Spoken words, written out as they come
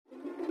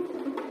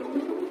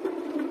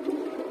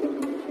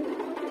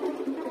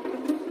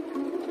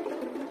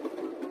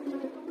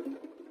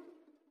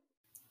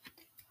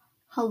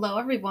Hello,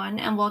 everyone,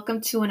 and welcome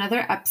to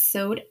another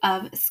episode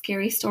of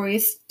Scary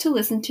Stories to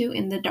Listen to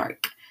in the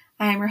Dark.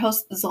 I am your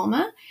host,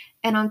 Zolma,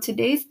 and on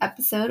today's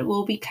episode,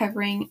 we'll be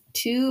covering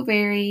two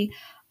very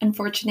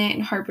unfortunate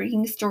and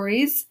heartbreaking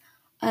stories.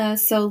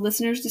 So,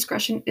 listeners'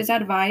 discretion is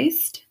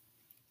advised.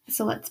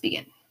 So, let's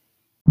begin.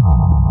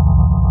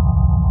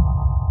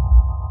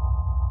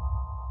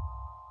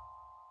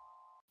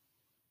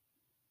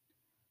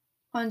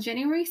 On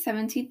January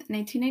 17th,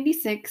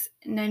 1996,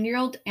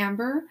 9-year-old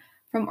Amber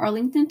from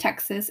Arlington,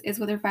 Texas, is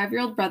with her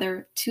 5-year-old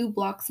brother 2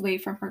 blocks away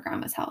from her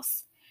grandma's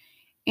house.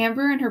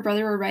 Amber and her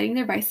brother were riding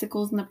their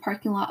bicycles in the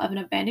parking lot of an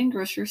abandoned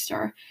grocery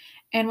store,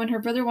 and when her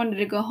brother wanted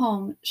to go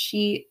home,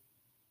 she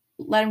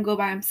let him go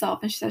by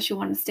himself, and she said she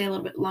wanted to stay a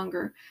little bit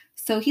longer.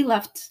 So he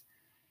left.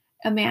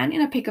 A man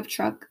in a pickup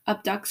truck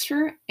abducts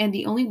her, and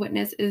the only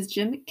witness is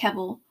Jim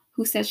Kevill,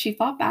 who says she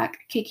fought back,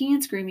 kicking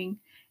and screaming,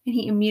 and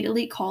he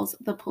immediately calls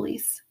the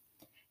police.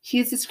 He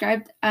is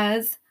described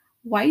as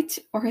white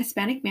or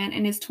Hispanic man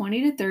in his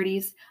 20s to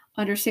 30s,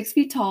 under 6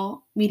 feet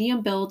tall,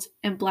 medium build,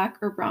 and black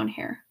or brown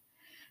hair.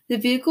 The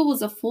vehicle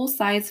was a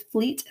full-size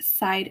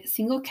fleet-side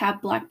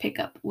single-cab black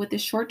pickup with a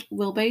short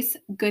wheelbase,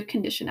 good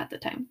condition at the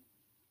time.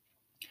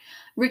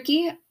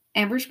 Ricky,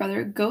 Amber's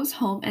brother, goes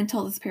home and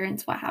tells his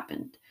parents what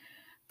happened.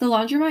 The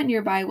laundromat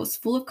nearby was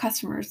full of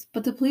customers,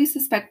 but the police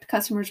suspect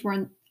customers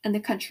were in the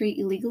country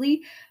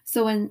illegally,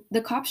 so when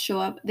the cops show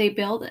up, they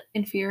bailed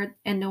in fear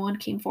and no one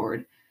came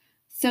forward.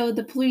 So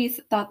the police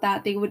thought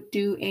that they would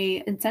do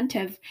an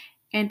incentive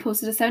and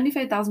posted a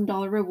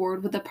 $75,000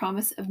 reward with the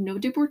promise of no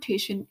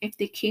deportation if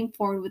they came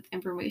forward with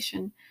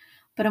information.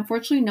 But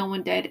unfortunately, no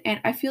one did. And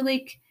I feel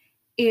like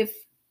if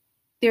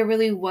there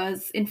really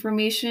was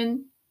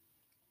information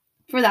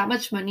for that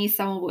much money,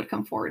 someone would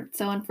come forward.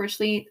 So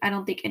unfortunately, I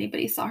don't think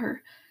anybody saw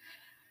her.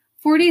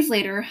 4 days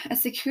later, a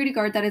security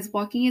guard that is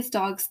walking his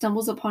dog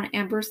stumbles upon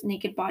Amber's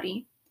naked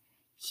body.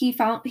 He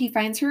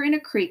finds her in a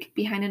creek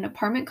behind an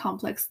apartment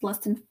complex less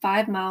than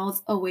 5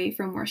 miles away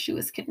from where she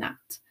was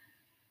kidnapped.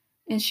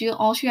 And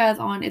all she has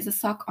on is a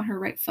sock on her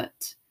right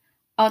foot.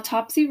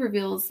 Autopsy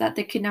reveals that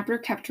the kidnapper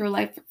kept her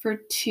alive for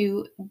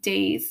 2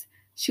 days.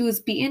 She was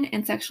beaten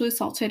and sexually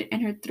assaulted,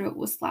 and her throat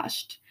was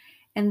slashed.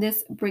 And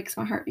this breaks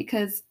my heart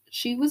because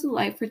she was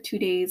alive for 2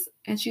 days,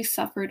 and she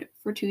suffered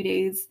for 2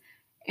 days,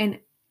 and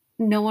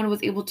no one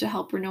was able to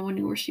help her. No one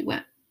knew where she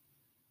went.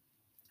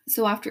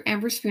 So after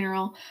Amber's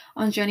funeral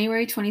on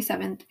January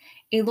 27th,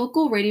 a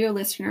local radio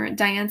listener,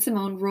 Diane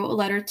Simone, wrote a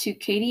letter to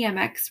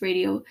KDMX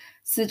radio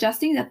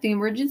suggesting that the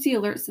emergency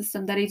alert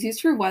system that is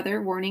used for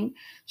weather warning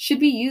should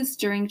be used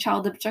during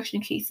child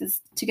abduction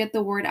cases to get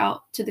the word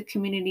out to the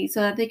community so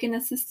that they can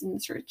assist in the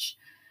search.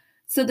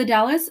 So the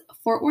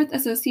Dallas-Fort Worth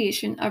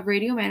Association of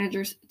Radio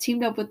Managers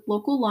teamed up with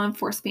local law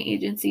enforcement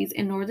agencies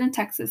in northern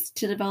Texas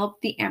to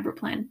develop the Amber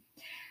Plan.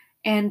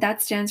 And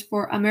that stands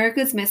for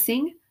America's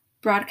Missing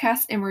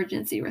Broadcast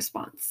Emergency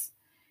Response.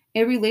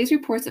 It relays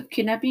reports of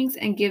kidnappings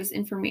and gives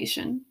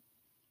information.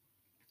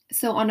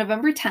 So on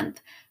November 10th,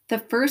 the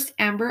first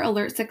Amber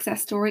Alert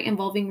success story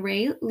involving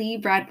Ray Lee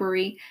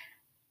Bradbury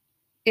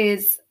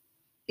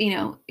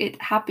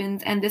it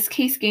happens, and this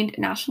case gained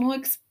national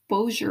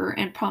exposure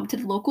and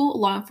prompted local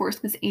law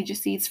enforcement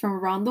agencies from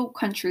around the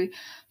country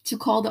to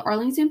call the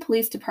Arlington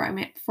Police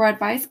Department for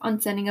advice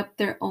on setting up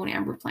their own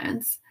Amber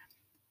plans.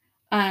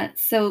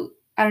 So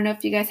I don't know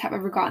if you guys have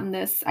ever gotten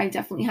this. I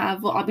definitely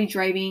have. Well, I'll be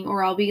driving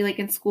or I'll be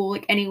in school,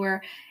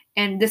 anywhere,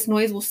 and this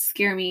noise will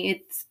scare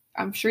me.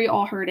 I'm sure you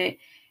all heard it,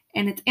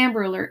 and it's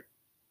Amber Alert.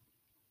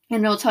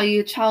 And it'll tell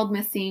you child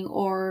missing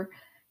or,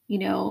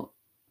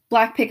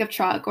 black pickup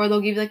truck, or they'll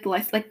give you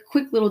the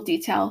quick little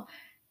detail.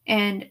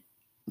 And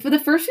for the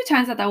first few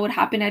times that would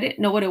happen, I didn't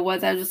know what it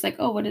was. I was just like,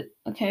 oh,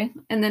 okay.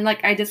 And then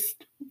I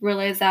just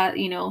realized that,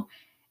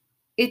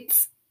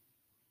 it's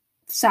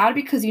sad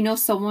because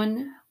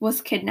someone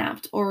was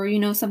kidnapped or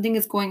something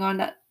is going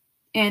on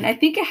and I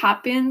think it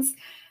happens.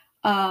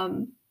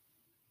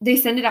 They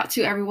send it out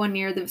to everyone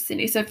near the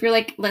vicinity. So if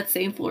you're let's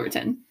say in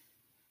Fullerton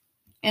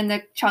and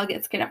the child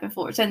gets kidnapped in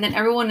Fullerton, then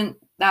everyone in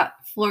that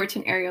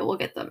Fullerton area will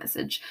get the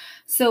message.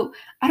 So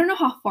I don't know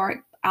how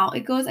far out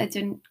it goes. I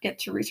didn't get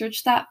to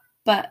research that,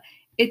 but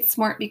it's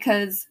smart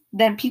because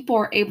then people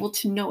are able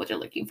to know what they're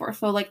looking for.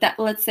 So that,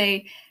 let's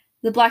say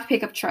the black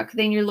pickup truck,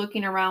 then you're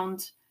looking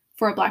around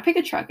for a black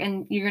pickup truck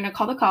and you're going to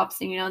call the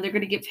cops and, they're going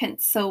to give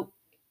hints. So,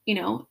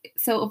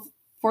 so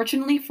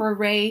fortunately for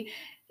Ray,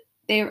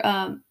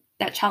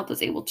 that child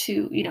was able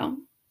to,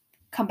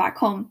 come back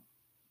home.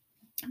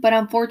 But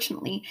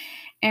unfortunately,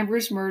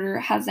 Amber's murder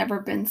has never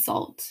been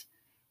solved.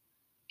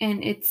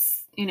 And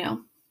it's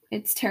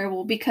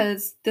terrible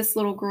because this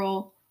little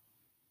girl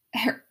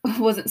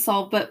wasn't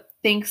solved, but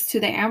thanks to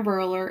the Amber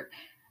Alert,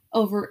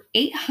 over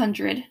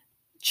 800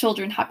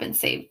 children have been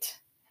saved.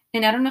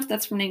 And I don't know if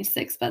that's from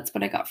 96, but that's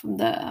what I got from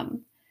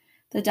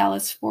the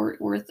Dallas-Fort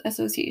Worth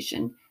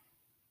Association.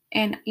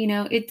 And,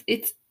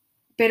 it's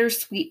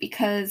bittersweet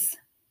because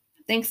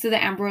thanks to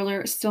the Amber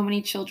Alert, so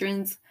many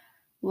children's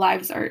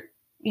lives are,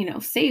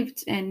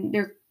 saved and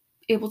they're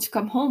able to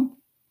come home.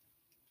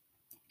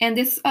 And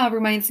this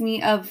reminds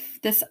me of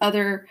this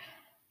other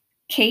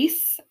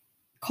case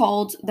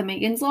called the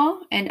Megan's Law,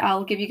 and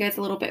I'll give you guys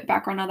a little bit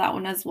background on that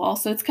one as well.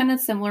 So it's kind of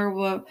similar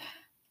where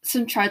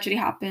some tragedy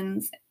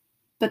happens,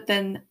 but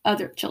then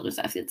other children's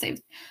lives get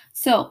saved.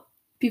 So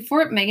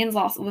before Megan's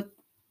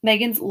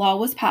Law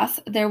was passed,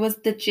 there was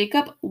the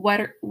Jacob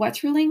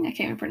Wetterling, I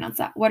can't even pronounce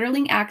that,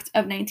 Wetterling Act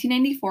of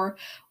 1994,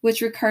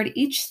 which required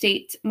each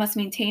state must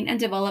maintain and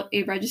develop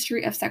a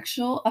registry of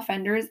sexual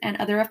offenders and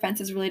other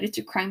offenses related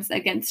to crimes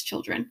against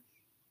children.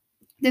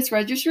 This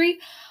registry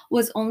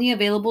was only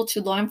available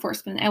to law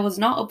enforcement and was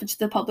not open to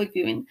the public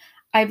viewing.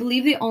 I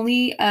believe they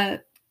only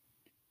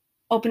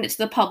opened it to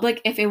the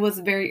public if it was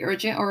very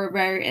urgent or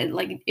very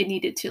it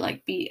needed to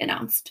be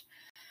announced.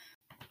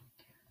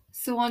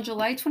 So on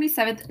July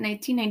 27th,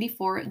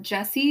 1994,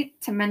 Jesse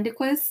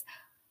Temendiquez,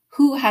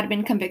 who had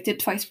been convicted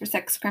twice for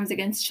sex crimes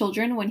against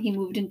children when he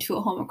moved into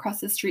a home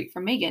across the street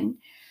from Megan,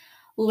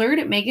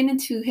 lured Megan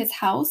into his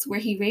house where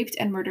he raped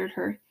and murdered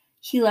her.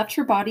 He left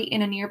her body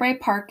in a nearby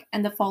park,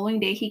 and the following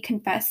day he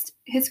confessed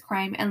his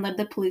crime and led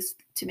the police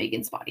to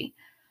Megan's body.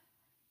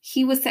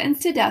 He was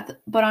sentenced to death,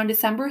 but on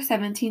December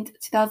 17,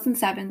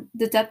 2007,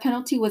 the death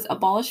penalty was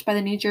abolished by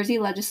the New Jersey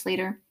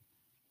legislature,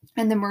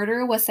 and the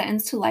murderer was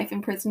sentenced to life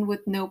in prison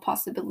with no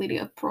possibility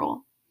of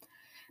parole.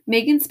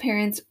 Megan's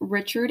parents,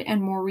 Richard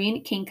and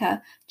Maureen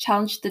Kanka,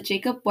 challenged the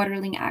Jacob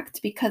Wetterling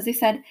Act because they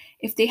said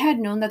if they had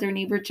known that their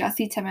neighbor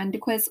Jesse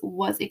Temendiquez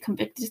was a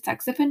convicted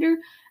sex offender,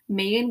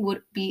 Megan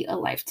would be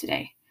alive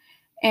today.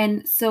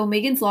 And so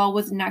Megan's Law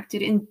was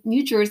enacted in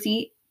New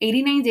Jersey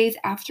 89 days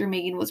after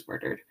Megan was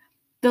murdered.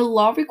 The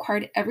law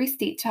required every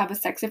state to have a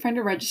sex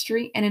offender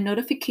registry and a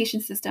notification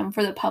system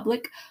for the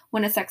public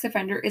when a sex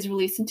offender is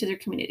released into their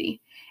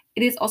community.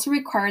 It is also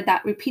required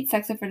that repeat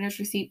sex offenders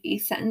receive a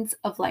sentence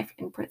of life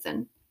in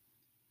prison.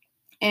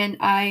 And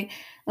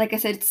like I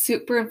said,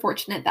 super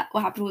unfortunate that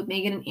what happened with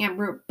Megan and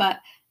Amber, but,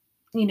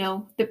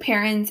 the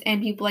parents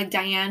and people like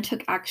Diane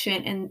took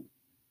action and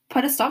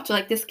put a stop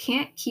to this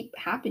can't keep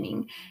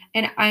happening.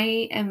 And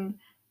I am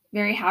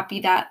very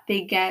happy that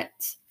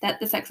that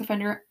the sex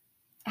offender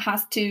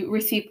has to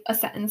receive a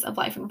sentence of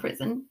life in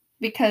prison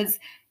because,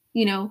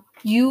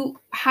 you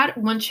had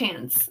one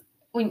chance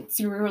when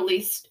you were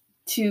released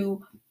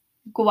to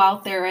go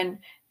out there and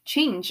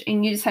change,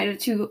 and you decided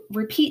to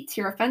repeat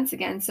your offense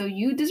again. So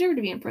you deserve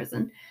to be in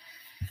prison.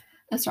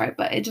 I'm sorry,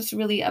 but it just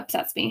really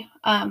upsets me.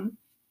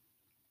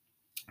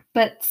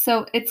 But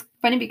so it's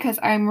funny because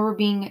I remember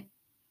being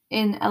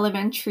in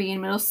elementary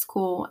and middle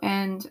school,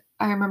 and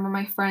I remember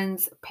my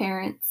friends'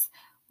 parents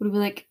would be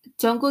like,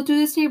 don't go to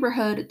this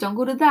neighborhood, don't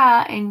go to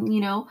that. And,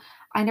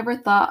 I never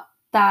thought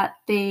that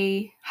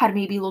they had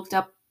maybe looked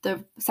up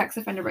the sex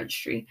offender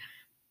registry.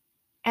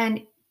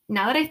 And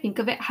now that I think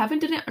of it, I haven't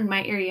done it in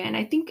my area, and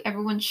I think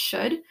everyone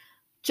should,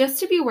 just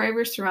to be aware of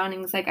your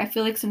surroundings. I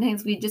feel like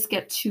sometimes we just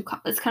get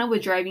it's kind of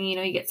with driving,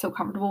 you get so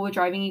comfortable with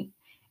driving,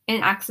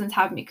 and accidents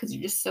happen because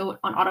you're just so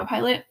on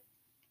autopilot.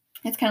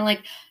 It's kind of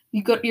like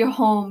you go to your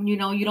home, you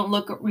don't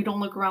look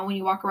around when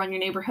you walk around your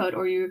neighborhood,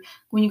 or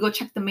when you go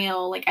check the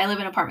mail. I live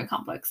in an apartment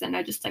complex, and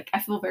I just I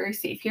feel very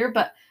safe here,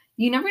 but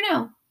you never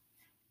know.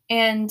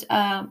 And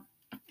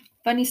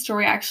funny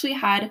story, I actually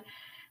had,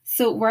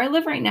 so where I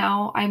live right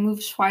now, I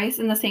moved twice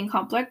in the same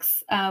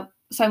complex.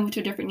 So I moved to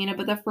a different unit,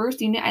 but the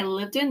first unit I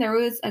lived in, there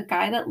was a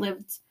guy that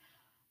lived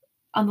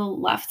on the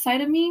left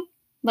side of me,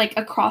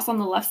 across on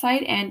the left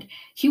side, and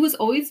he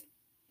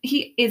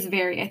is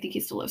very, I think he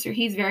still lives here.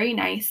 He's very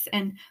nice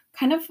and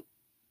kind of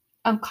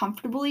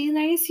uncomfortably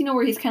nice,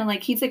 where he's kind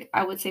of he's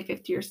I would say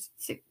 50 or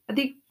 60. I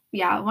think,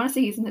 yeah, I want to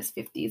say he's in his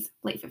 50s,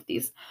 late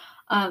 50s.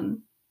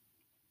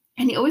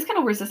 And he always kind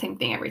of wears the same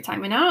thing every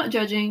time. And I'm not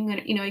judging,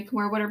 and, you can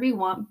wear whatever you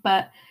want,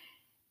 but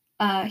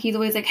he's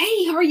always like,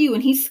 hey, how are you?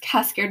 And he's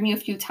has scared me a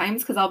few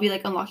times because I'll be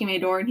unlocking my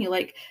door and he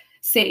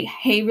say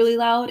hey really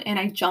loud, and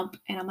I jump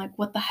and I'm like,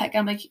 what the heck?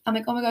 I'm like, oh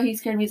my God, he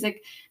scared me. He's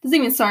doesn't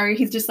even sorry.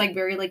 He's just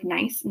very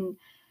nice, and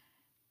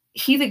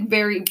he's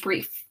very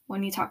brief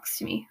when he talks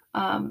to me.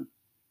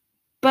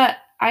 But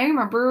I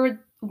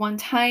remember one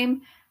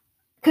time,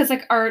 because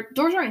our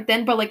doors aren't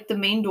thin, but the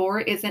main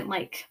door isn't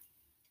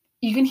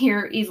you can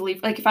hear easily.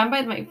 If I'm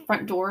by my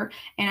front door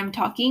and I'm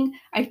talking,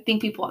 I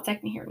think people outside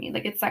can hear me.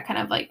 It's that kind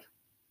of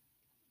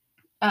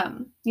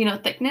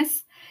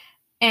thickness.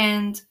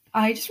 And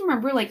I just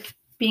remember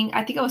being,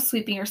 I think I was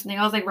sleeping or something.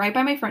 I was right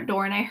by my front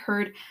door, and I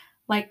heard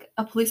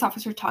a police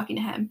officer talking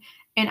to him.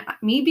 And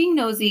me being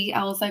nosy,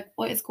 I was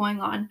what is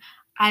going on?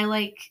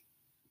 I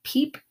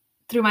peep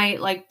through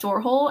my door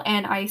hole,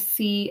 and I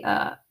see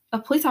a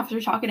police officer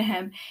talking to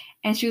him,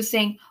 and she was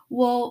saying,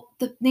 well,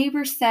 the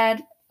neighbor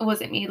said, it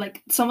wasn't me,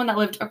 someone that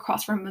lived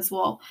across from him as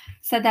well,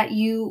 said that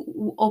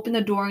you opened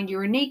the door and you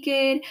were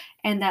naked,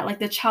 and that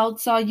the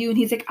child saw you. And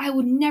he's I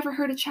would never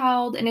hurt a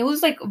child. And it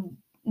was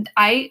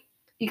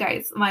you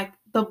guys,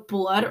 the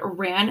blood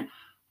ran,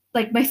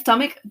 my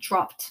stomach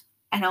dropped,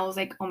 and I was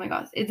oh my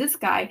gosh, is this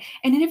guy?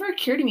 And it never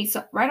occurred to me.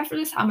 So right after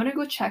this, I'm gonna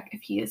go check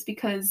if he is,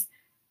 because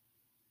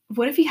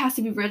what if he has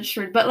to be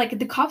registered? But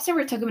the cops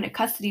never took him into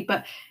custody,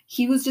 but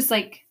he was just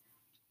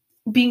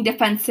being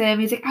defensive.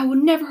 He's I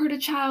would never hurt a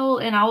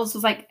child. And I was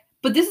just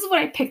But this is what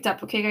I picked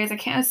up, okay, guys? I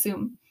can't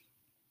assume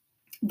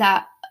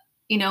that,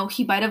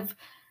 he might have,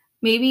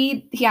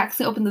 maybe he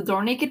accidentally opened the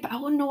door naked, but I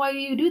wouldn't know why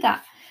you do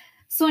that.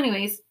 So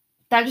anyways,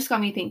 that just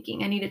got me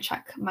thinking. I need to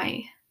check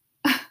my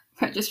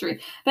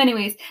registry. But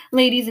anyways,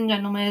 ladies and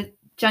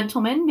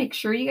gentlemen, make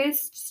sure you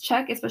guys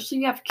check, especially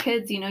if you have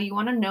kids, you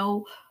want to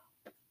know,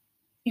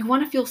 you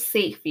want to feel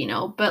safe,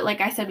 but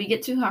like I said, we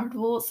get too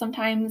comfortable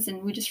sometimes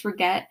and we just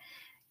forget,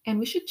 and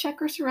we should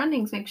check our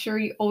surroundings. Make sure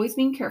you're always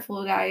being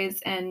careful, guys.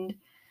 And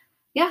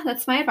yeah,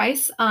 that's my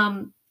advice.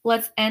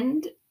 Let's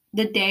end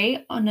the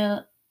day on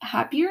a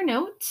happier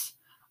note.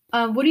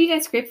 What are you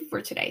guys grateful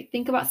for today?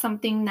 Think about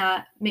something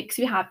that makes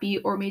you happy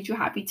or made you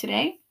happy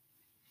today.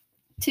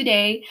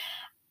 Today,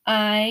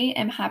 I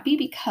am happy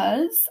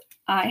because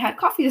I had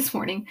coffee this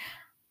morning.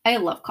 I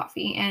love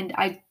coffee, and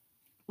I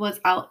was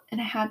out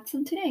and I had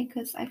some today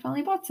because I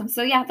finally bought some.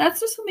 So yeah, that's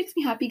just what makes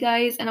me happy,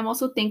 guys. And I'm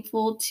also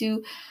thankful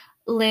to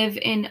live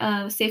in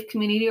a safe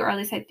community, or at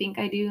least I think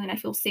I do, and I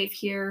feel safe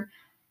here,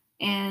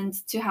 and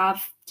to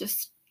have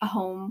just a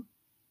home,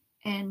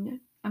 and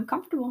I'm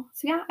comfortable.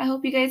 So yeah, I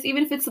hope you guys,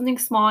 even if it's something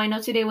small, I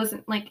know today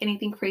wasn't like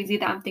anything crazy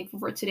that I'm thankful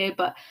for today,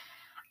 but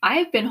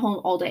I've been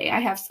home all day. I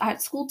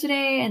had school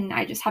today and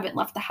I just haven't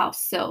left the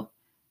house. So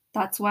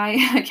that's why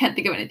I can't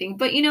think of anything.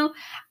 But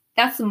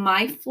that's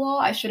my flaw.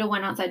 I should have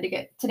went outside to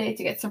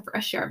get some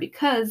fresh air,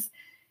 because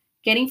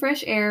getting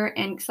fresh air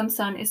and some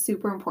sun is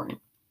super important.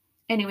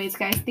 Anyways,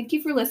 guys, thank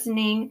you for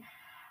listening.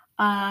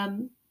 I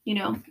need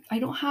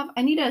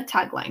a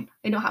tagline.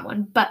 I don't have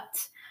one, but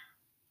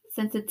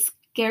since it's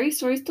scary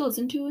stories to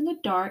listen to in the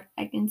dark,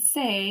 I can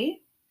say,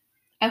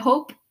 I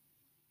hope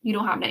you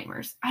don't have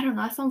nightmares. I don't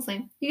know. That sounds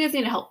lame. You guys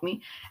need to help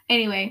me.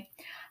 Anyway,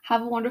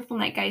 have a wonderful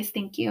night, guys.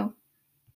 Thank you.